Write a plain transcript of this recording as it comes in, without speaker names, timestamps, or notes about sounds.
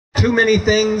Too many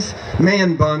things?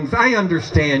 Man buns, I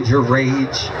understand your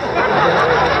rage.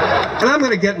 And I'm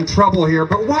gonna get in trouble here,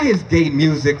 but why is gay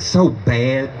music so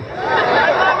bad?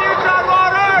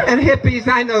 And hippies,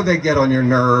 I know they get on your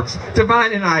nerves.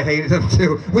 Divine and I hated them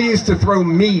too. We used to throw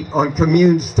meat on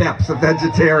commune steps of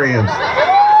vegetarians.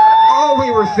 All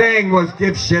we were saying was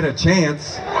give shit a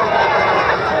chance.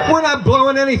 We're not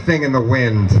blowing anything in the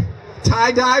wind.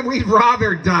 Tie-dye, we'd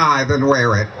rather die than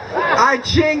wear it.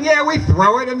 I-ching, yeah, we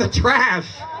throw it in the trash.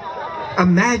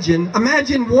 Imagine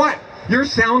what? Your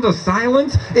sound of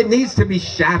silence? It needs to be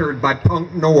shattered by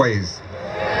punk noise.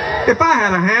 If I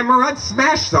had a hammer, I'd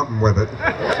smash something with it.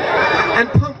 And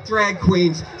punk drag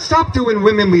queens, stop doing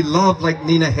women we love like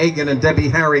Nina Hagen and Debbie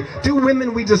Harry. Do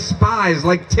women we despise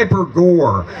like Tipper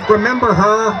Gore. Remember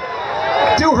her?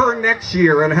 Do her next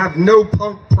year and have no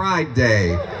punk pride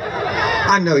day.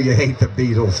 I know you hate the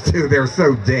Beatles too, they're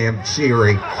so damn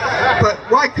cheery. But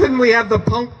why couldn't we have the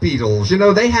punk Beatles? You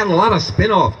know, they had a lot of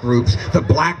spin-off groups. The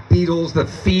Black Beatles, the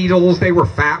Feedles, they were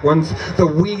fat ones. The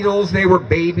Weedles, they were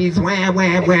babies, wah,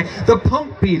 wah, wah. The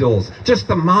punk Beatles, just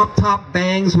the mop-top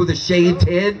bangs with a shaved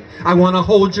head. I want to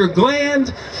hold your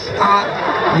gland.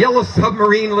 Yellow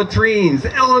Submarine latrines,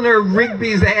 Eleanor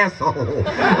Rigby's asshole.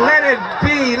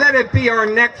 Let it be our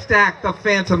next act, the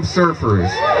Phantom Surfers.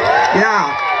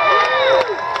 Yeah.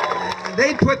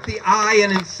 They put the I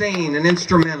in insane and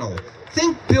instrumental.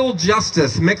 Think Bill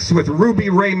Justice mixed with Ruby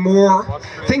Ray Moore.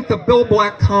 Think the Bill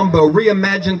Black combo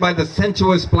reimagined by the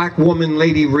sensuous black woman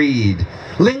Lady Reed.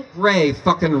 Link Ray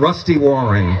fucking Rusty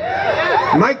Warren.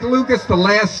 Mike Lucas, the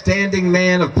last standing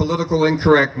man of political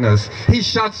incorrectness. He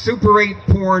shot Super 8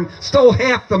 porn, stole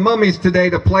half the mummies today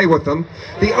to play with them.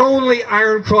 The only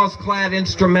Iron Cross clad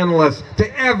instrumentalist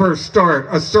to ever start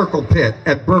a circle pit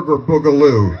at Burger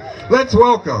Boogaloo. Let's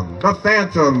welcome the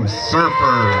Phantom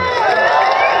Surfers.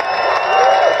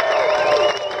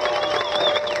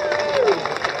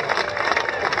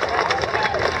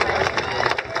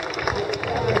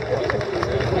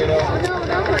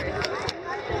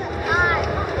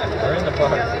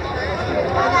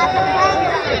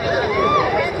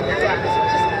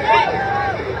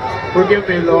 Forgive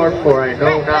me, Lord, for I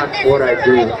know not what I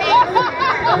do.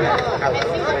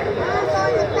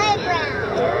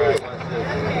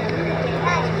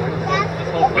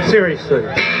 Seriously.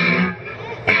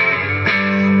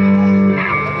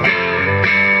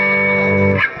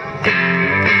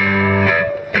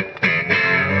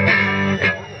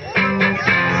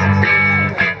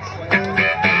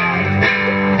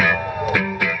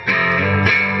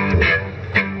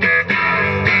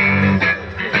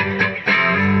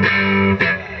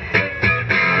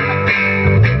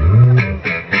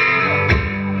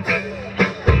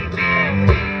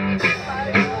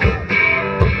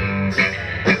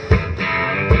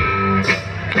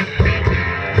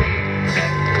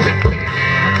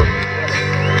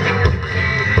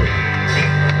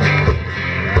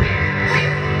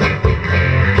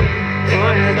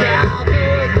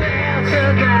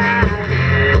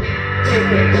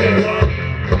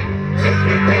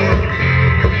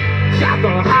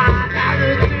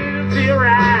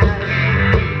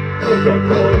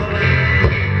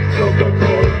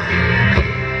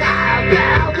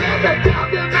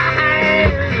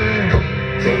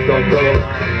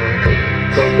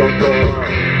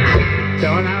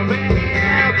 Don't